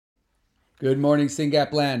Good morning,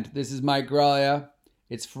 SYNGAP land. This is Mike Graglia.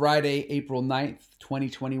 It's Friday, April 9th,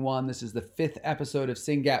 2021. This is the 5th episode of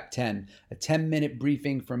SYNGAP10, a 10-minute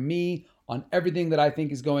briefing from me on everything that I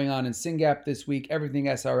think is going on in SYNGAP this week, everything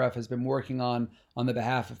SRF has been working on the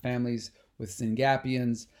behalf of families with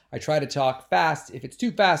Syngapians. I try to talk fast. If it's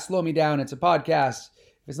too fast, slow me down. It's a podcast.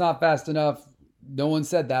 If it's not fast enough, no one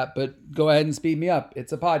said that, but go ahead and speed me up.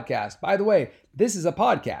 It's a podcast. By the way, this is a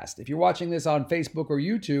podcast. If you're watching this on Facebook or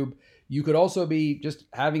YouTube, you could also be just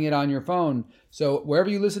having it on your phone. So wherever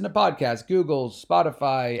you listen to podcasts, Google,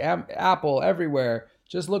 Spotify, Apple, everywhere,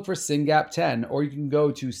 just look for SYNGAP10, or you can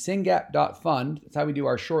go to SYNGAP.fund. That's how we do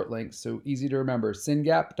our short links, so easy to remember,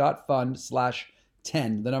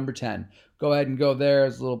 SYNGAP.fund/10, the number 10. Go ahead and go there.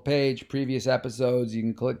 There's a little page, previous episodes. You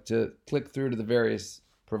can click through to the various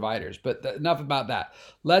providers. But enough about that.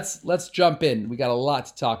 Let's jump in. We got a lot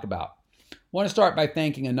to talk about. I want to start by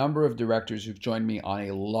thanking a number of directors who've joined me on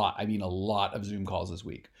a lot of Zoom calls this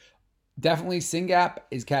week. Definitely SYNGAP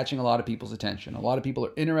is catching a lot of people's attention. A lot of people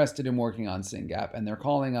are interested in working on SYNGAP, and they're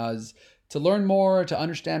calling us to learn more, to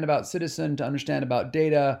understand about Ciitizen, to understand about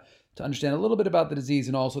data, to understand a little bit about the disease,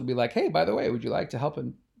 and also to be like, hey, by the way, would you like to help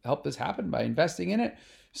this happen by investing in it?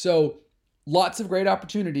 So lots of great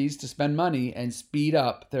opportunities to spend money and speed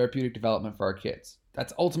up therapeutic development for our kids.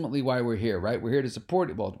 That's ultimately why we're here, right? We're here to support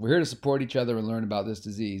each other and learn about this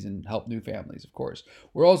disease and help new families, of course.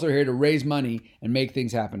 We're also here to raise money and make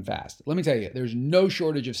things happen fast. Let me tell you, there's no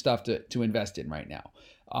shortage of stuff to invest in right now.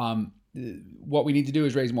 What we need to do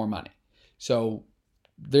is raise more money. So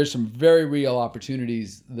there's some very real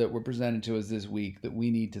opportunities that were presented to us this week that we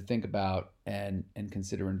need to think about and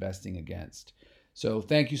consider investing against. So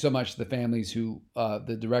thank you so much to the families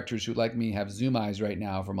the directors who, like me, have Zoom eyes right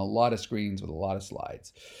now from a lot of screens with a lot of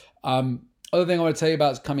slides. Other thing I want to tell you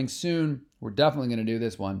about is coming soon. We're definitely going to do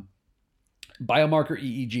this one. Biomarker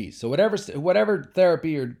EEG. So whatever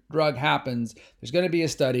therapy or drug happens, there's going to be a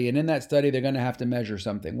study. And in that study, they're going to have to measure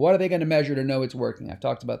something. What are they going to measure to know it's working? I've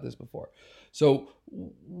talked about this before. So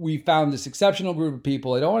we found this exceptional group of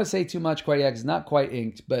people. I don't want to say too much quite yet because it's not quite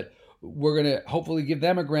inked, but we're going to hopefully give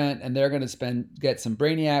them a grant, and they're going to get some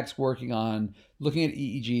brainiacs working on looking at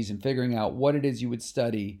EEGs and figuring out what it is you would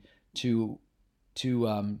study to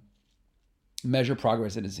measure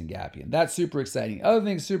progress in a Syngapian. That's super exciting. Other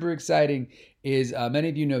thing super exciting is many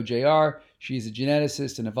of you know JR. She's a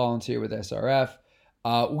geneticist and a volunteer with SRF.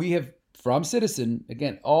 We have, from Ciitizen,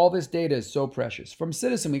 again, all this data is so precious. From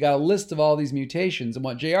Ciitizen, we got a list of all these mutations, and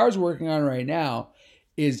what JR is working on right now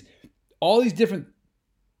is all these different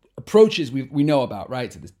approaches we know about,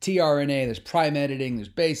 right? So there's tRNA, there's prime editing, there's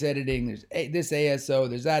base editing, there's this ASO,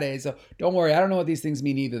 there's that ASO. Don't worry, I don't know what these things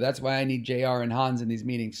mean either. That's why I need JR and Hans in these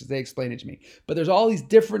meetings, because they explain it to me. But there's all these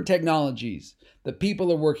different technologies that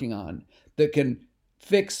people are working on that can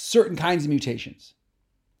fix certain kinds of mutations.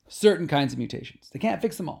 Certain kinds of mutations. They can't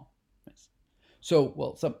fix them all.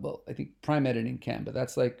 So, I think prime editing can, but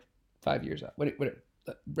that's like 5 years out. Whatever,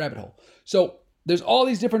 rabbit hole. So there's all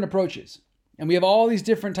these different approaches. And we have all these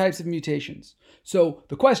different types of mutations. So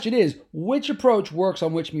the question is, which approach works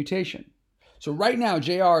on which mutation? So right now,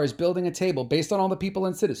 JR is building a table based on all the people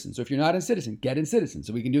in Ciitizen. So if you're not in Ciitizen, get in Ciitizen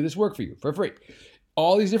so we can do this work for you for free.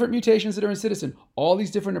 All these different mutations that are in Ciitizen, all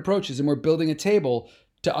these different approaches, and we're building a table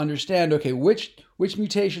to understand, okay, which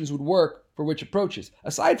mutations would work for which approaches.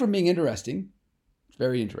 Aside from being interesting, it's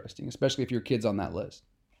very interesting, especially if your kid's on that list.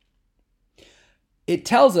 It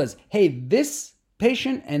tells us, hey, this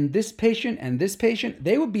patient and this patient and this patient,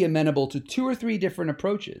 they would be amenable to 2 or 3 different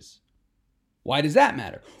approaches. Why does that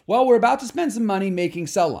matter? Well, we're about to spend some money making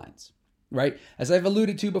cell lines, right? As I've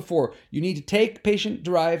alluded to before, you need to take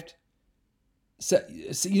patient-derived,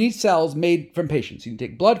 you need cells made from patients. You can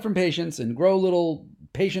take blood from patients and grow little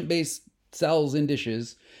patient-based cells in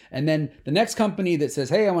dishes. And then the next company that says,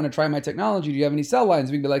 hey, I want to try my technology, do you have any cell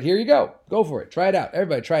lines? We can be like, here you go for it. Try it out.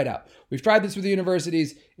 Everybody try it out. We've tried this with the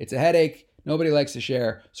universities. It's a headache. Nobody likes to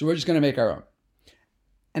share, so we're just going to make our own.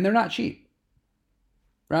 And they're not cheap.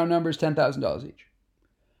 Round numbers, $10,000 each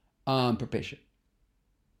per patient.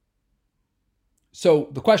 So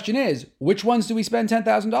the question is, which ones do we spend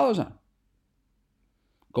 $10,000 on?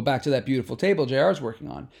 Go back to that beautiful table JR is working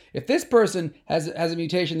on. If this person has a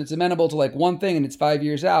mutation that's amenable to like one thing and it's 5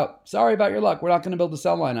 years out, sorry about your luck. We're not going to build a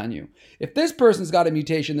cell line on you. If this person's got a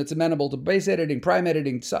mutation that's amenable to base editing, prime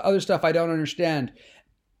editing, other stuff I don't understand,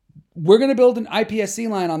 we're going to build an iPSC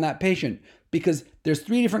line on that patient because there's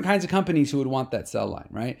 3 different kinds of companies who would want that cell line,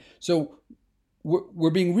 right? So we're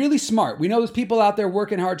being really smart. We know there's people out there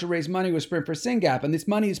working hard to raise money with Sprint4Syngap, and this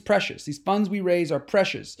money is precious. These funds we raise are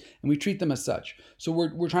precious, and we treat them as such. So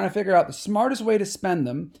we're trying to figure out the smartest way to spend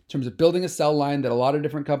them in terms of building a cell line that a lot of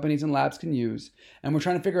different companies and labs can use. And we're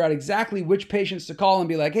trying to figure out exactly which patients to call and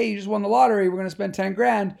be like, hey, you just won the lottery. We're going to spend 10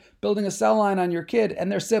 grand building a cell line on your kid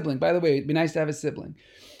and their sibling. By the way, it'd be nice to have a sibling.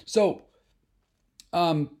 So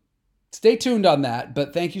stay tuned on that.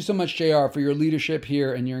 But thank you so much, JR, for your leadership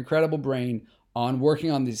here and your incredible brain on working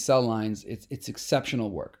on these cell lines. It's exceptional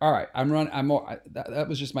work. All right, that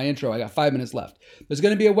was just my intro. I got 5 minutes left. There's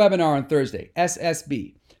going to be a webinar on Thursday,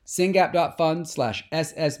 SSB, SYNGAP10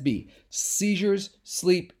 /SSB, seizures,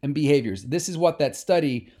 sleep, and behaviors. This is what that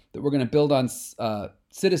study that we're going to build on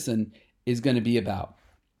Ciitizen is going to be about.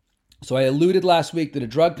 So I alluded last week that a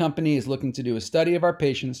drug company is looking to do a study of our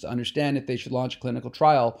patients to understand if they should launch a clinical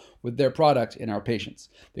trial with their product in our patients.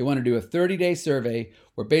 They want to do a 30-day survey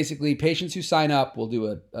where basically patients who sign up will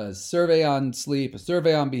do a survey on sleep, a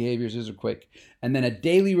survey on behaviors, those are quick, and then a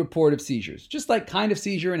daily report of seizures, just like kind of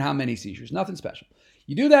seizure and how many seizures, nothing special.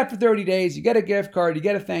 You do that for 30 days, you get a gift card, you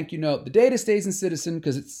get a thank you note. The data stays in Ciitizen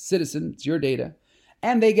because it's Ciitizen, it's your data.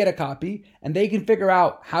 And they get a copy, and they can figure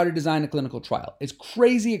out how to design a clinical trial. It's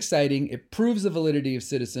crazy exciting. It proves the validity of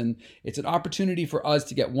Ciitizen. It's an opportunity for us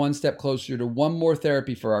to get one step closer to one more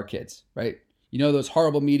therapy for our kids, right? You know those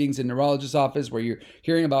horrible meetings in neurologist's office where you're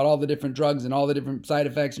hearing about all the different drugs and all the different side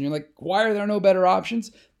effects, and you're like, why are there no better options?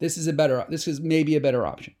 This is maybe a better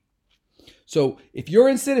option. So if you're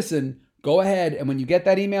in Ciitizen, go ahead, and when you get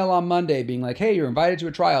that email on Monday being like, hey, you're invited to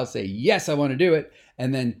a trial, say, yes, I want to do it.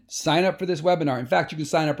 And then sign up for this webinar. In fact, you can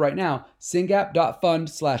sign up right now,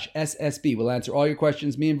 SYNGAP10 /SSB. We'll answer all your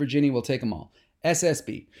questions. Me and Virginia will take them all.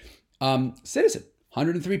 SSB. Ciitizen.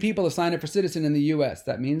 103 people have signed up for Ciitizen in the US.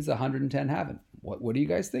 That means 110 haven't. What are you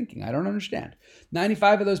guys thinking? I don't understand.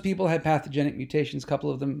 95 of those people had pathogenic mutations. A couple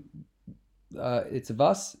of them, it's of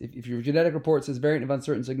us. If your genetic report says variant of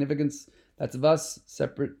uncertain significance, that's of us,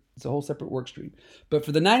 separate. It's a whole separate work stream. But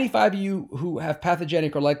for the 95 of you who have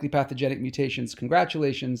pathogenic or likely pathogenic mutations,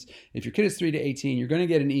 congratulations. If your kid is 3 to 18, you're going to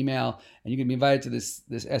get an email and you're going to be invited to this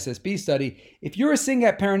SSB study. If you're a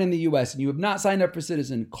SYNGAP parent in the US and you have not signed up for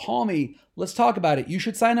Ciitizen, call me. Let's talk about it. You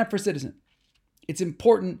should sign up for Ciitizen. It's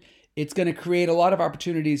important. It's going to create a lot of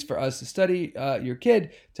opportunities for us to study your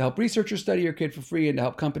kid, to help researchers study your kid for free, and to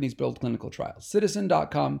help companies build clinical trials.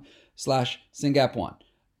 Ciitizen.com/SYNGAP1.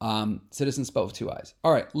 Ciitizen spelled with 2 I's.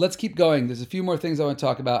 All right, let's keep going. There's a few more things I want to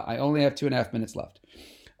talk about. I only have 2.5 minutes left.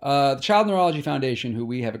 The Child Neurology Foundation, who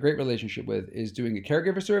we have a great relationship with, is doing a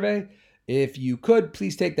caregiver survey. If you could,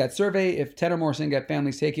 please take that survey. If 10 or more SYNGAP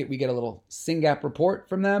families take it, we get a little SYNGAP report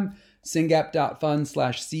from them. SYNGAP10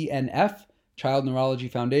 /CNF, Child Neurology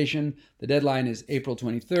Foundation. The deadline is April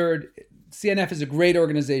 23rd. CNF is a great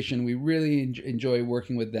organization. We really enjoy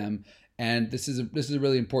working with them. And this is a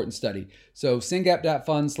really important study. So SYNGAP10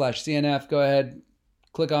 /CNF, go ahead,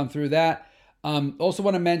 click on through that. Also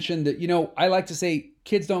want to mention that, I like to say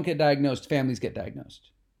kids don't get diagnosed, families get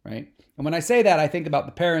diagnosed, right? And when I say that, I think about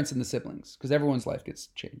the parents and the siblings because everyone's life gets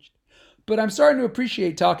changed. But I'm starting to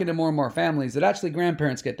appreciate talking to more and more families that actually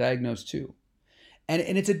grandparents get diagnosed too.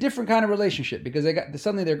 And it's a different kind of relationship because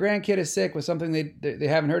suddenly their grandkid is sick with something they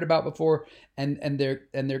haven't heard about before, and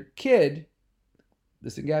their kid, the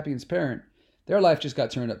Syngapian's parent, their life just got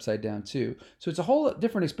turned upside down too. So it's a whole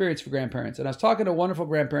different experience for grandparents. And I was talking to a wonderful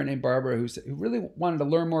grandparent named Barbara who really wanted to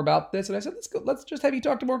learn more about this. And I said, let's just have you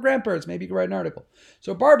talk to more grandparents. Maybe you can write an article.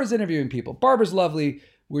 So Barbara's interviewing people. Barbara's lovely.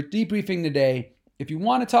 We're debriefing today. If you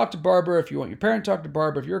want to talk to Barbara, if you want your parent to talk to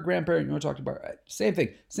Barbara, if you're a grandparent, you want to talk to Barbara, same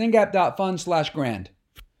thing. SYNGAP.fun /grand.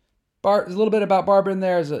 There's a little bit about Barbara in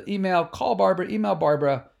there. There's an email. Call Barbara, email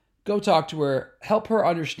Barbara. Go talk to her, help her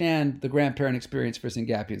understand the grandparent experience for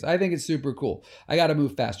Syngapians. I think it's super cool. I got to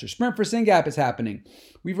move faster. Sprint4Syngap is happening.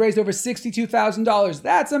 We've raised over $62,000.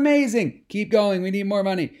 That's amazing. Keep going. We need more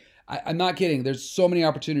money. I'm not kidding. There's so many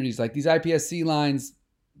opportunities. Like these iPSC lines,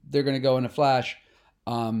 they're going to go in a flash.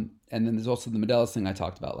 And then there's also the Medelis thing I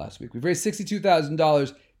talked about last week. We've raised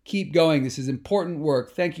 $62,000. Keep going. This is important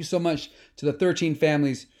work. Thank you so much to the 13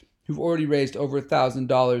 families who've already raised over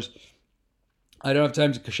 $1,000. I don't have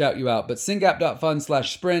time to shout you out, but SYNGAP.fun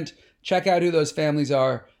 /sprint. Check out who those families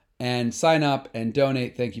are and sign up and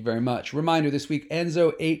donate. Thank you very much. Reminder, this week,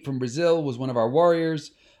 Enzo8 from Brazil was one of our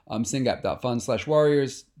warriors. SYNGAP.fun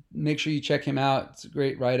 /warriors. Make sure you check him out. It's a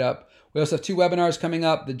great write-up. We also have 2 webinars coming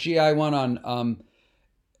up. The GI one on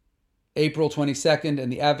April 22nd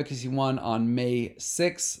and the advocacy one on May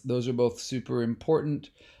 6th. Those are both super important.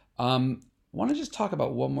 I want to just talk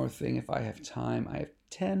about one more thing if I have time. I have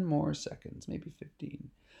 10 more seconds, maybe 15.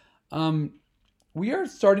 We are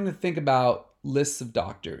starting to think about lists of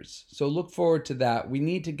doctors. So look forward to that. We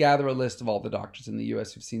need to gather a list of all the doctors in the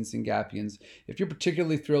US who've seen Syngapians. If you're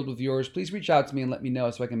particularly thrilled with yours, please reach out to me and let me know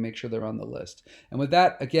so I can make sure they're on the list. And with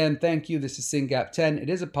that, again, thank you. This is SYNGAP10. It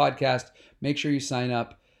is a podcast. Make sure you sign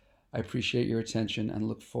up. I appreciate your attention and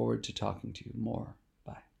look forward to talking to you more.